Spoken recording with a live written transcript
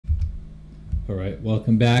Alright,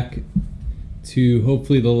 welcome back to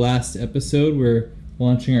hopefully the last episode. We're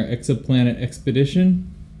launching our exoplanet expedition.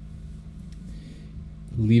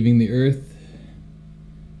 Leaving Earth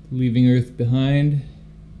behind.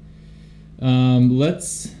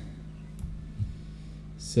 Let's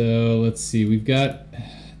see, we've got,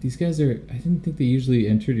 these guys are, I didn't think they usually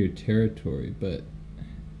entered your territory, but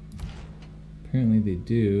apparently they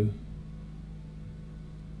do.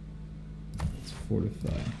 Let's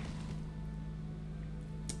fortify.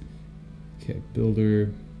 Okay,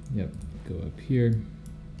 builder, yep, go up here.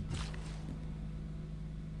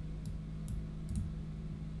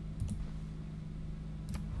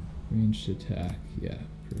 Ranged attack, yeah,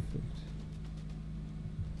 perfect.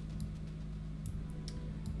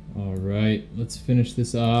 All right, let's finish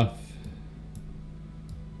this off.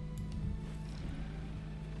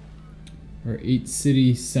 Our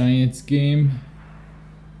 8-city science game.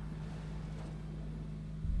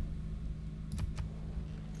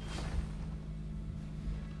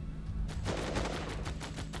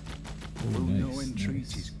 Oh,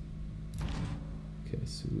 nice. Okay,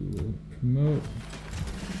 so we will promote.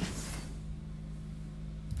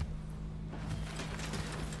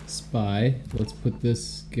 Spy. Let's put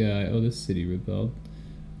this guy. Oh, this city rebelled.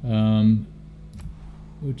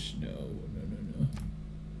 Which no.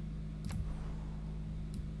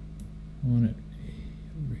 I want it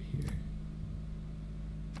over here.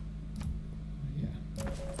 Yeah.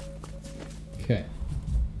 Okay.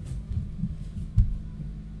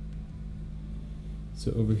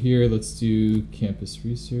 So over here, let's do campus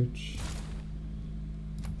research.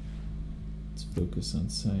 Let's focus on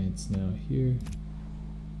science now here.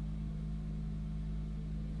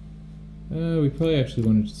 We probably actually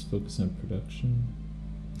want to just focus on production.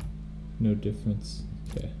 No difference.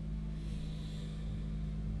 Okay.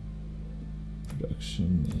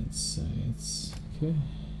 Production and science. Okay.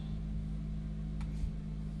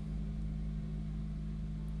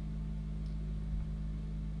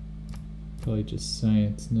 Probably just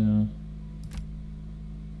science now.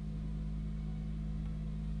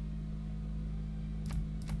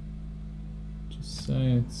 Just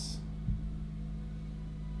science.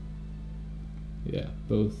 Yeah,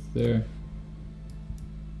 both there.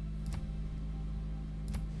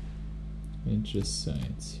 And just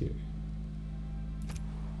science here.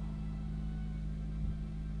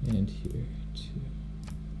 And here too.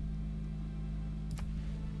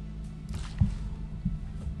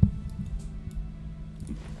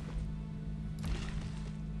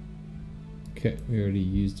 Okay, we already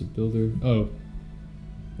used a builder. Oh,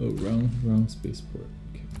 wrong spaceport.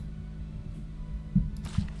 Okay.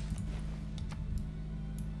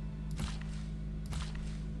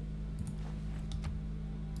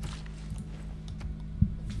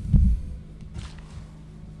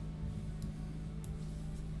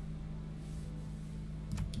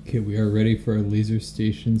 Okay, we are ready for our laser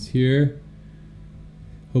stations here.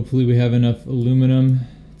 Hopefully we have enough aluminum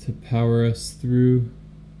to power us through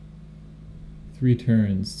 3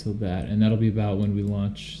 turns till that, and that'll be about when we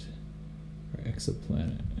launch our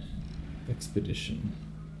exoplanet expedition.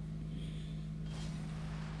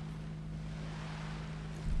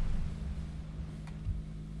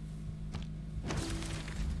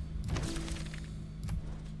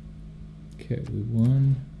 Okay, we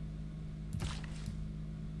won.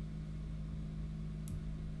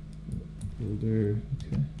 Builder,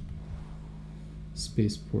 okay.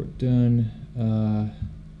 Spaceport done.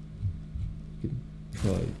 We could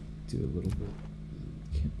probably do a little bit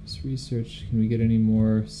of campus research. Can we get any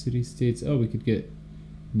more city-states? Oh, we could get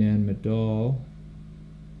Nan Madal,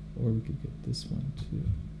 or we could get this one too.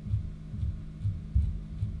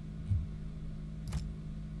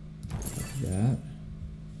 Like that.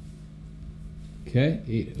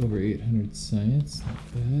 Okay, over 800 science, not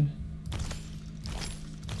bad.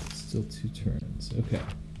 Still 2 turns. Okay.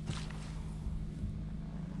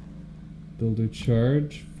 Builder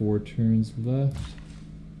charge, 4 turns left.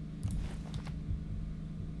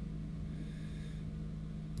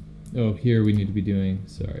 Oh, here we need to be doing,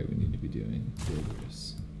 sorry, we need to be doing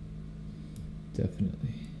builders.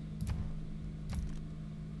 Definitely.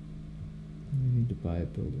 We need to buy a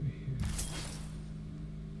builder here.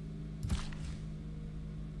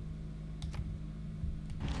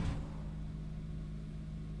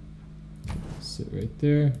 Sit right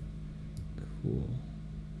there. Cool.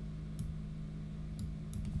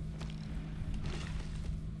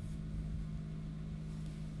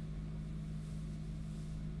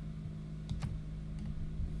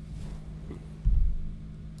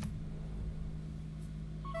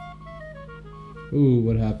 Ooh,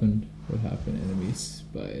 what happened? What happened? Enemy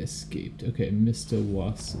spy escaped. Okay, Mr.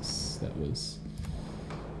 Wasis. That was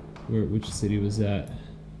which city was that?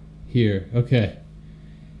 Here. Okay.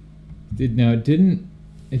 It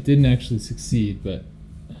didn't actually succeed, but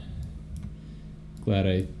glad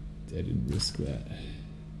I didn't risk that.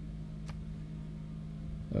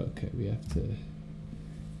 Okay, we have to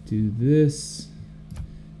do this.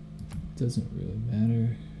 Doesn't really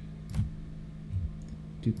matter.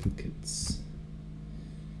 Duplicates.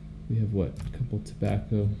 We have what? A couple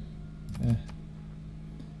tobacco.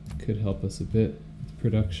 Could help us a bit with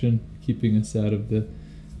production, keeping us out of the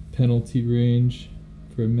penalty range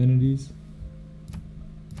for amenities.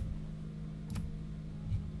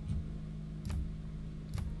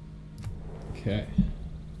 Okay.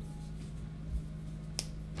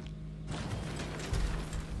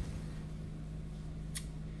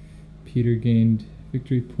 Peter gained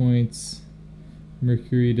victory points.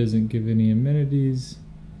 Mercury doesn't give any amenities.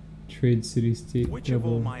 Trade city state. Which of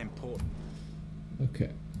all my important?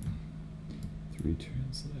 Okay. 3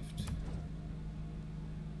 turns left.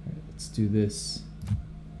 Alright, let's do this.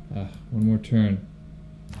 One more turn.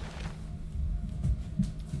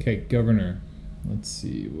 Okay, governor. Let's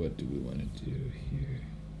see, what do we want to do here?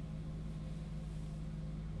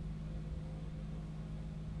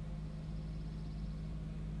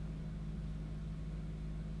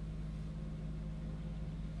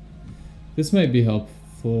 This might be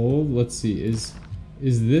helpful. Let's see, is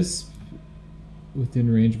this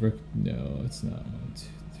within range of our... No, it's not. 1, 2,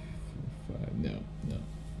 3, 4, 5.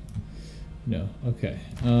 No. Okay.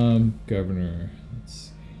 Governor.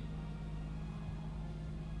 Let's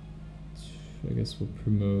see. I guess we'll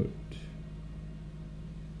promote.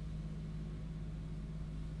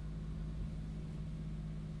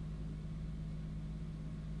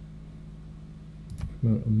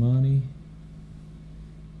 Promote Amani.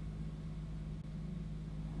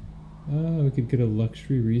 Oh, we could get a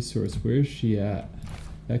luxury resource. Where is she at?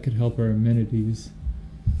 That could help our amenities.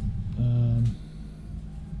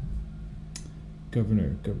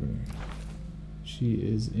 Governor. She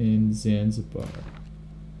is in Zanzibar.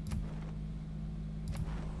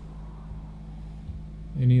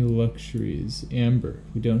 Any luxuries? Amber.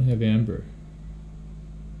 We don't have amber.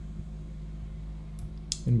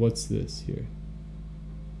 And what's this here?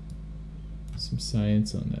 Some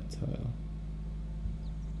science on that tile.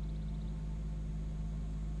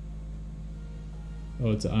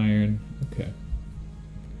 Oh, it's iron. Okay.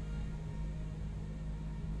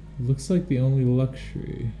 Looks like the only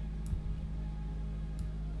luxury.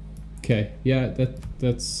 Okay, yeah,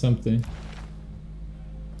 that's something.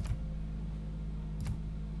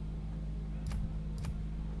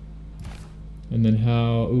 And then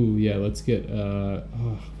how? Ooh, yeah. Let's get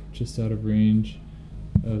just out of range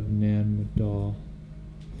of Nan Madal.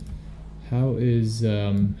 How is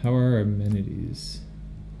how are our amenities?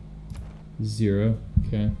 0.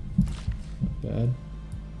 Okay, not bad.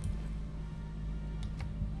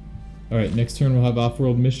 All right, next turn we'll have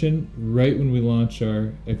off-world mission right when we launch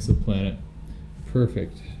our exoplanet.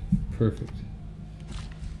 Perfect. Perfect.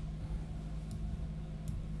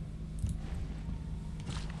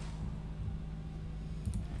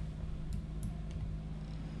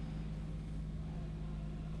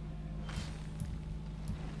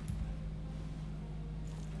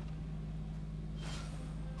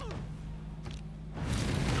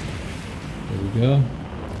 There we go.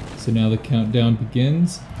 So now the countdown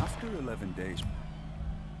begins. After 11 days.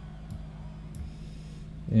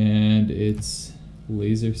 And it's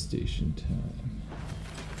laser station time.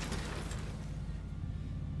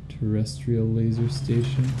 Terrestrial laser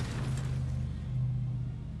station.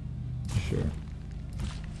 Sure.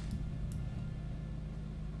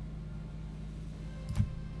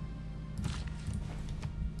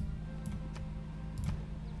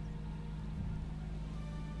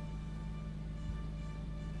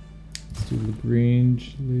 Let's do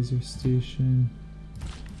Lagrange laser station.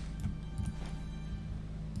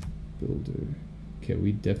 Builder. Okay,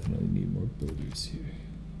 we definitely need more builders here.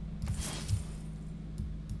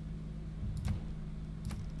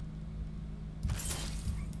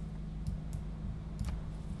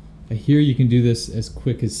 I hear you can do this as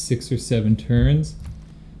quick as 6 or 7 turns.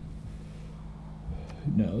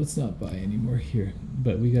 No, let's not buy any more here.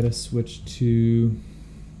 But we gotta switch to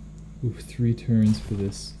 3 turns for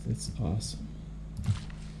this. That's awesome.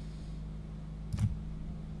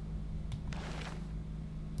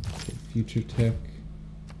 Okay, future tech.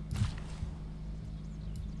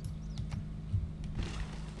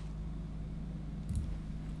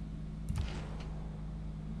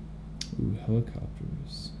 Ooh,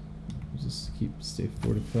 helicopters. We'll just stay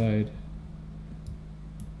fortified.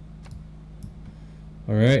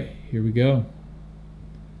 Alright, here we go.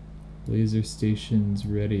 Laser stations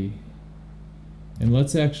ready. And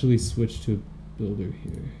let's actually switch to a builder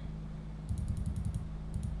here.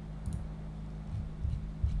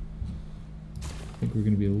 I think we're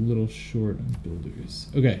going to be a little short on builders.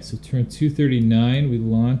 Okay, so turn 239, we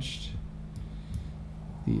launched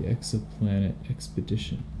the exoplanet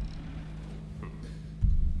expedition.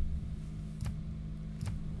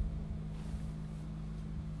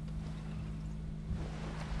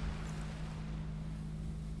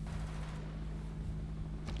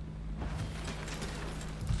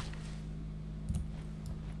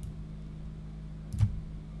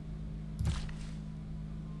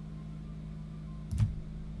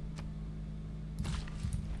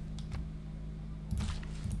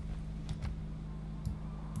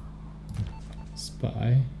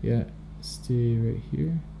 Spy, yeah, stay right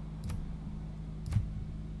here.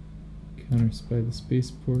 Counter spy the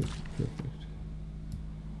spaceport, perfect.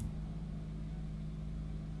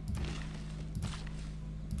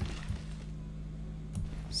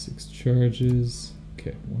 Six charges,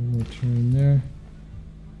 okay, one more turn there.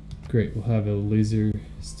 Great, we'll have a laser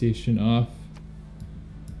station off.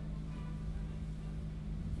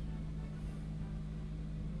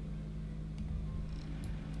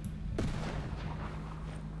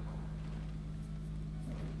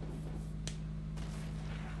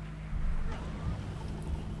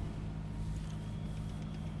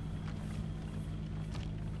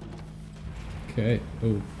 Okay,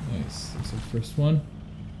 oh, nice. That's our first one.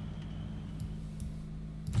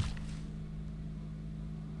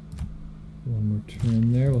 One more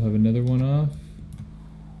turn there, we'll have another one off.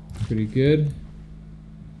 Pretty good.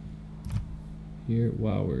 Here,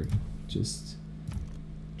 wow, we're just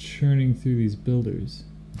churning through these builders.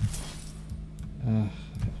 I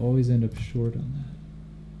always end up short on that.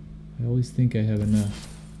 I always think I have enough.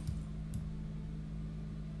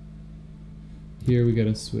 Here we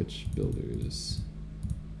gotta switch builders.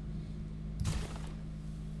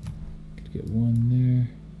 Could get one there.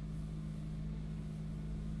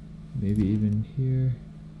 Maybe even here.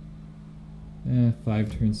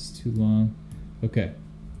 5 turns is too long. Okay.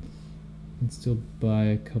 Can still buy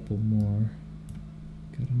a couple more.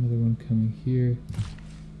 Got another one coming here.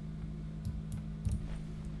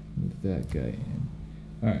 Move that guy in.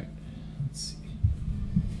 Alright, let's see.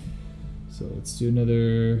 So let's do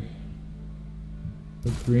another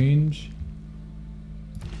Lagrange.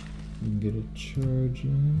 We can get a charge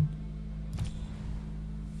in.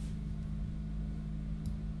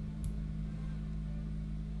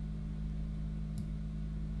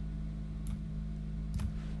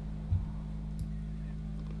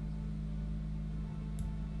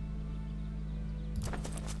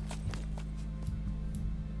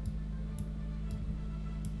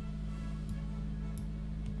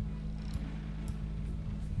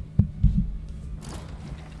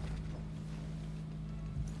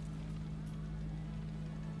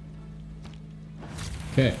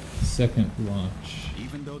 Okay, second launch.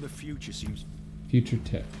 Even though the future seems Future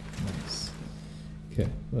tech, nice. Okay,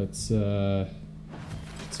 let's so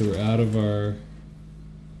we're out of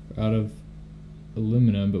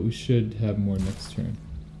aluminum, but we should have more next turn.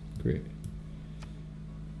 Great.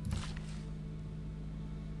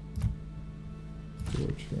 Four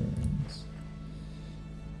turns.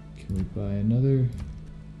 Can we buy another?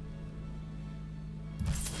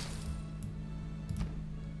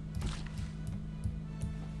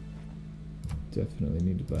 Definitely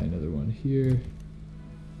need to buy another one here.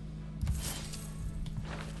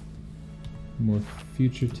 More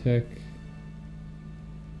future tech.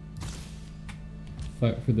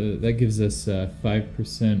 That gives us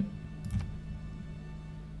 5%.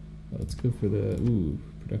 Let's go for the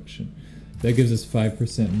production. That gives us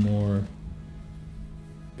 5% more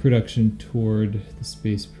production toward the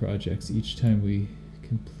space projects each time we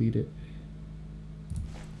complete it.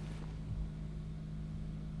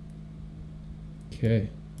 Okay,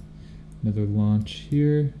 another launch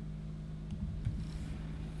here.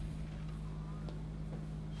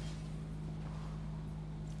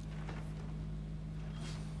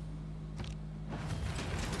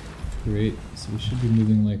 Great, so we should be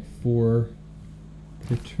moving like 4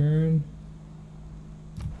 per turn.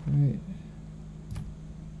 All right.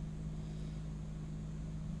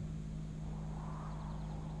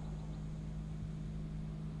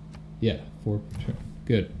 Yeah, 4 per turn,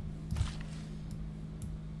 good.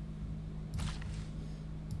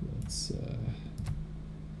 Let's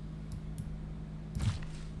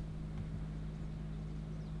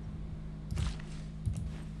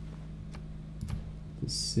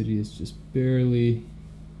this city is just barely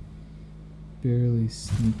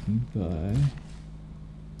sneaking by.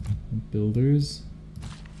 Builders.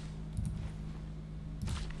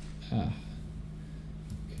 Okay.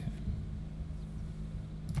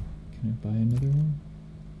 Can I buy another one?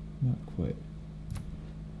 Not quite.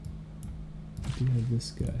 I do have this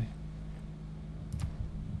guy.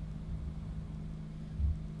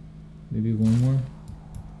 Maybe one more?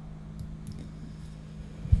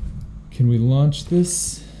 Can we launch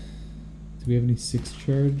this? Do we have any 6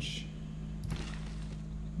 charge?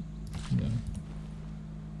 No.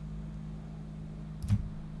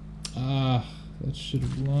 Ah, that should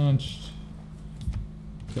have launched.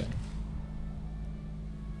 Okay.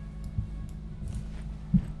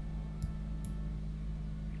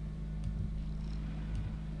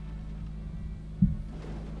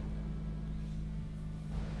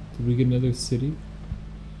 Did we get another city?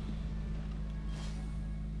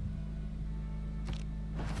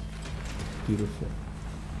 Beautiful.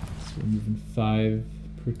 So we're moving 5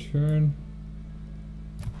 per turn.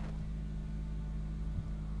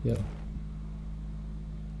 Yep.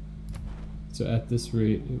 So at this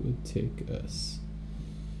rate, it would take us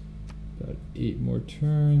about 8 more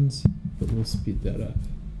turns, but we'll speed that up.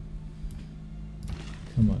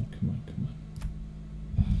 Come on, come on, come on.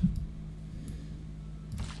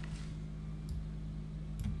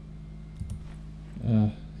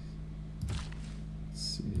 Let's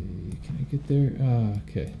see, can I get there?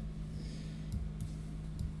 Okay.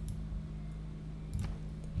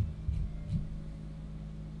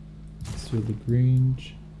 Let's do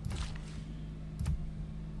Lagrange.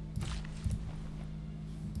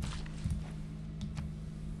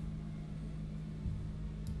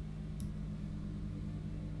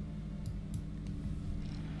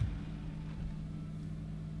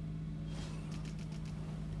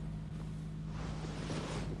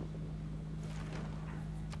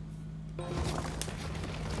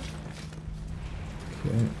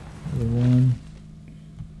 Okay, another one.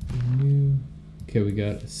 Renew. Okay, we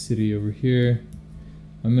got a city over here.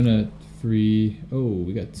 I'm gonna free. Oh,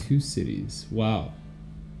 we got 2 cities. Wow.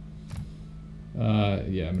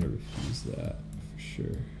 Yeah, I'm gonna refuse that for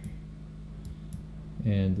sure.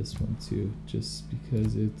 And this one too, just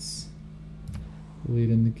because it's late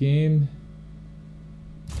in the game.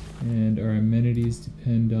 And our amenities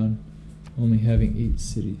depend on only having 8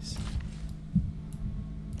 cities.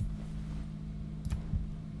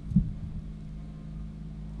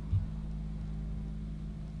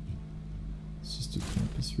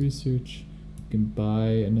 Research. You can buy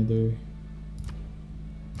another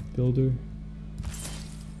builder.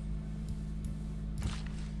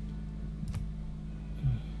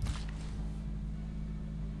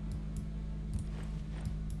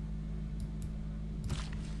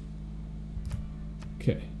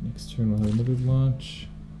 Okay, next turn we'll have another launch.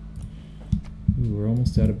 Ooh, we're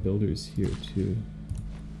almost out of builders here too.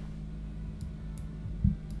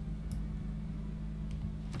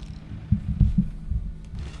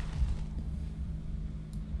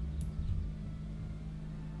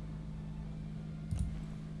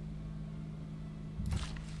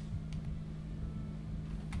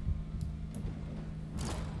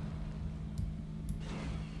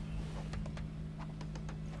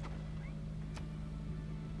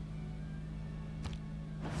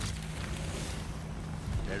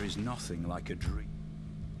 There is nothing like a dream.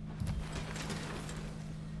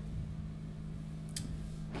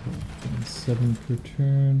 Okay, 7 per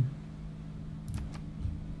turn.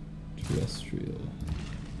 Terrestrial.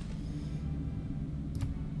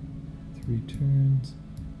 3 turns.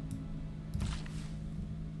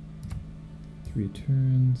 3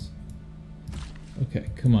 turns. Okay,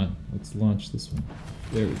 come on. Let's launch this one.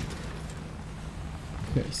 There we go.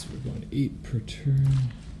 Okay, so we're going 8 per turn.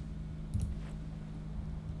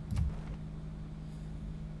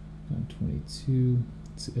 On 22.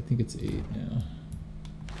 I think it's 8 now.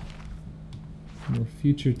 More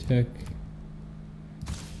future tech.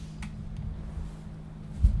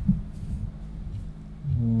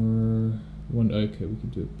 More one. Okay, we can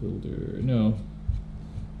do a builder. No,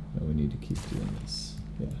 we need to keep doing this.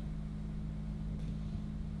 Yeah.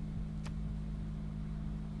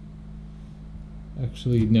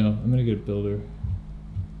 Actually, no. I'm gonna get a builder.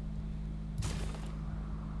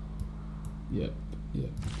 Yep.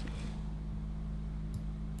 Yep.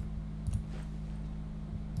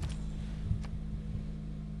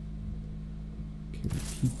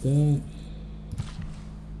 Keep that.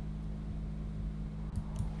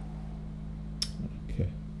 Okay,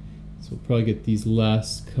 so we'll probably get these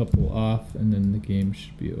last couple off and then the game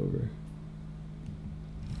should be over.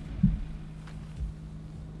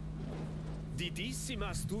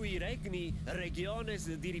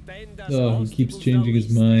 Oh, he keeps changing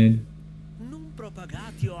his mind.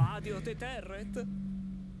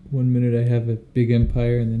 1 minute I have a big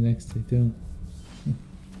empire and the next I don't.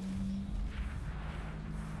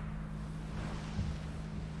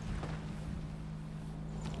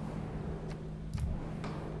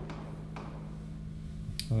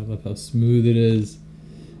 Oh, I love how smooth it is.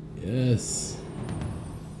 Yes.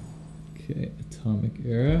 Okay, atomic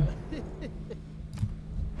era.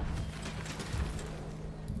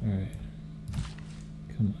 Alright.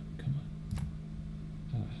 Come on, come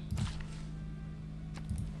on.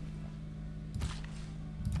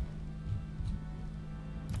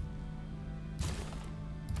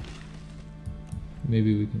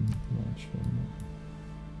 Maybe we can launch one more.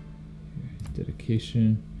 Here,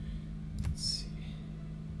 dedication. Let's see.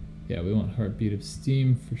 Yeah, we want Heartbeat of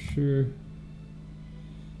Steam for sure.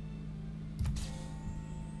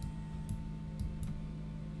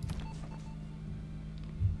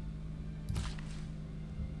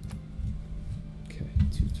 Okay,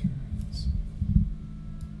 2 turns.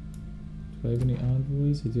 Do I have any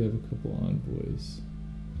envoys? I do have a couple envoys.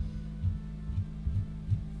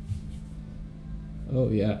 Oh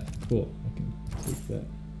yeah, cool. I can take that.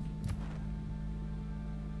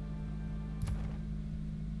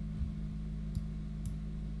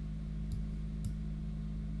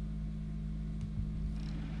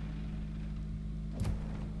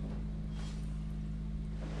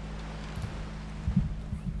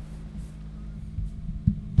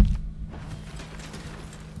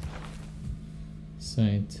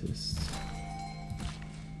 Scientist.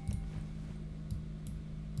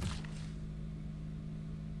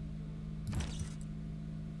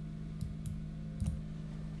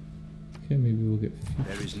 Okay, maybe we'll get future.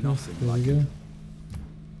 There is nothing there like we go.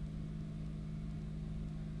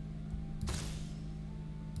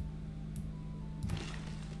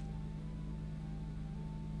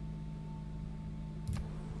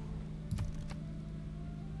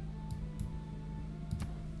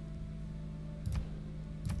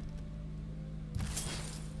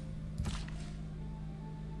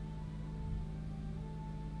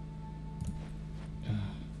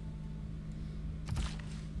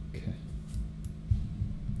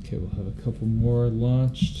 Okay, we'll have a couple more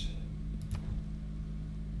launched.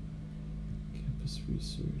 Campus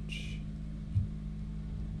research.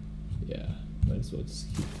 Yeah, might as well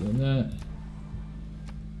just keep doing that.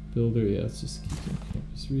 Builder, yeah, let's just keep doing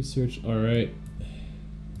campus research. All right.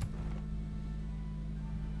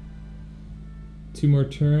 2 more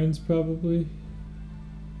turns, probably.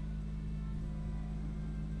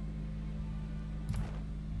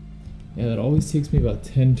 Yeah, that always takes me about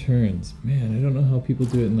 10 turns. Man, I don't know how people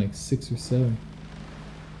do it in like 6 or 7.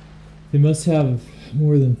 They must have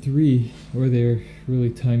more than 3, or they're really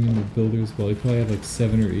timing the builders well. They probably have like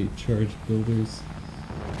 7 or 8 charged builders.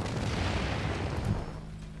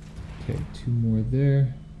 Okay, 2 more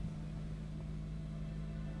there.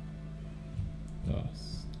 Oh,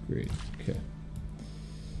 great. Okay.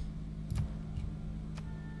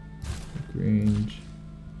 Range.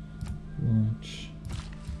 Launch.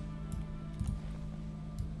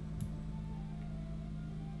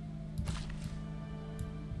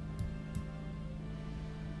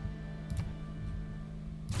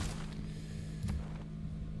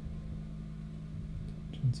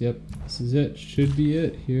 Yep, this is it. Should be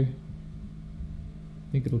it here.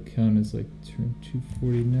 I think it'll count as like turn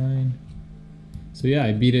 249. So yeah,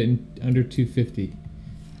 I beat it in under 250.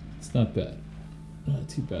 It's not bad. Not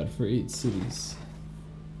too bad for 8 cities.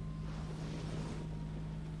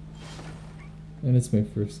 And it's my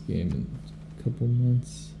first game in a couple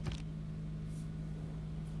months.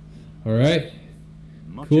 Alright.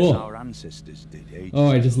 Cool. Our ancestors did, oh,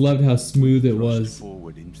 I just loved how smooth it was.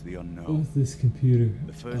 Forward into the unknown. With this computer.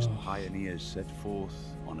 The first pioneers set forth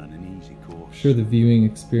on an uneasy course. Sure, the viewing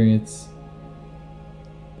experience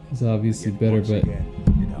is obviously better, but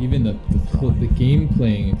even the game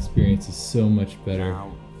playing experience is so much better.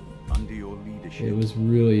 Now, under your leadership, it was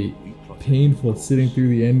really painful sitting through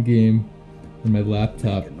the end game on my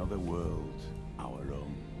laptop. Make another world our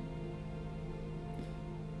own.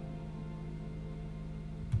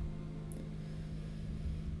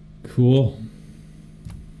 Cool.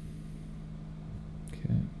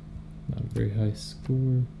 Okay, not a very high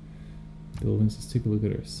score. Buildings, let's take a look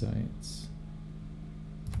at our science.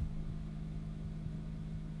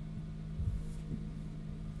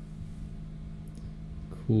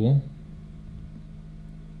 Cool.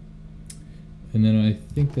 And then I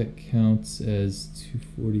think that counts as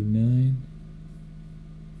 249.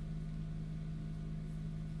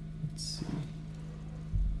 Let's see.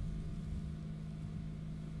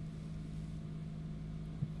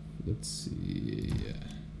 Let's see. Yeah.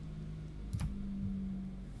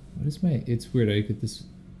 What is my? It's weird. I get this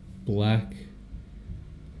black.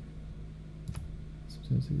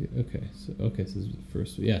 Sometimes I get, okay. So this is the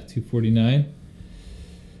first one. Yeah, 249.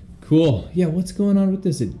 Cool. Yeah, what's going on with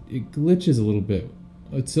this? It glitches a little bit.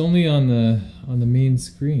 It's only on the main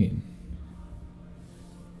screen.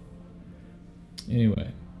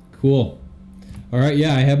 Anyway, cool. All right,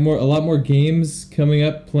 yeah, I have a lot more games coming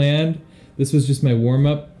up planned. This was just my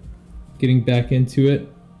warm-up, getting back into it.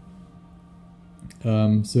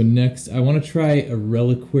 So next, I want to try a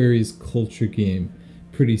Reliquaries culture game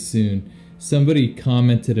pretty soon. Somebody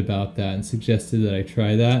commented about that and suggested that I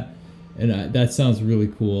try that, and that sounds really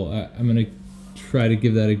cool. I'm going to try to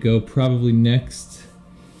give that a go probably next,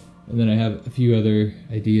 and then I have a few other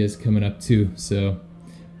ideas coming up too. So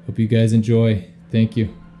hope you guys enjoy. Thank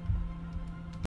you.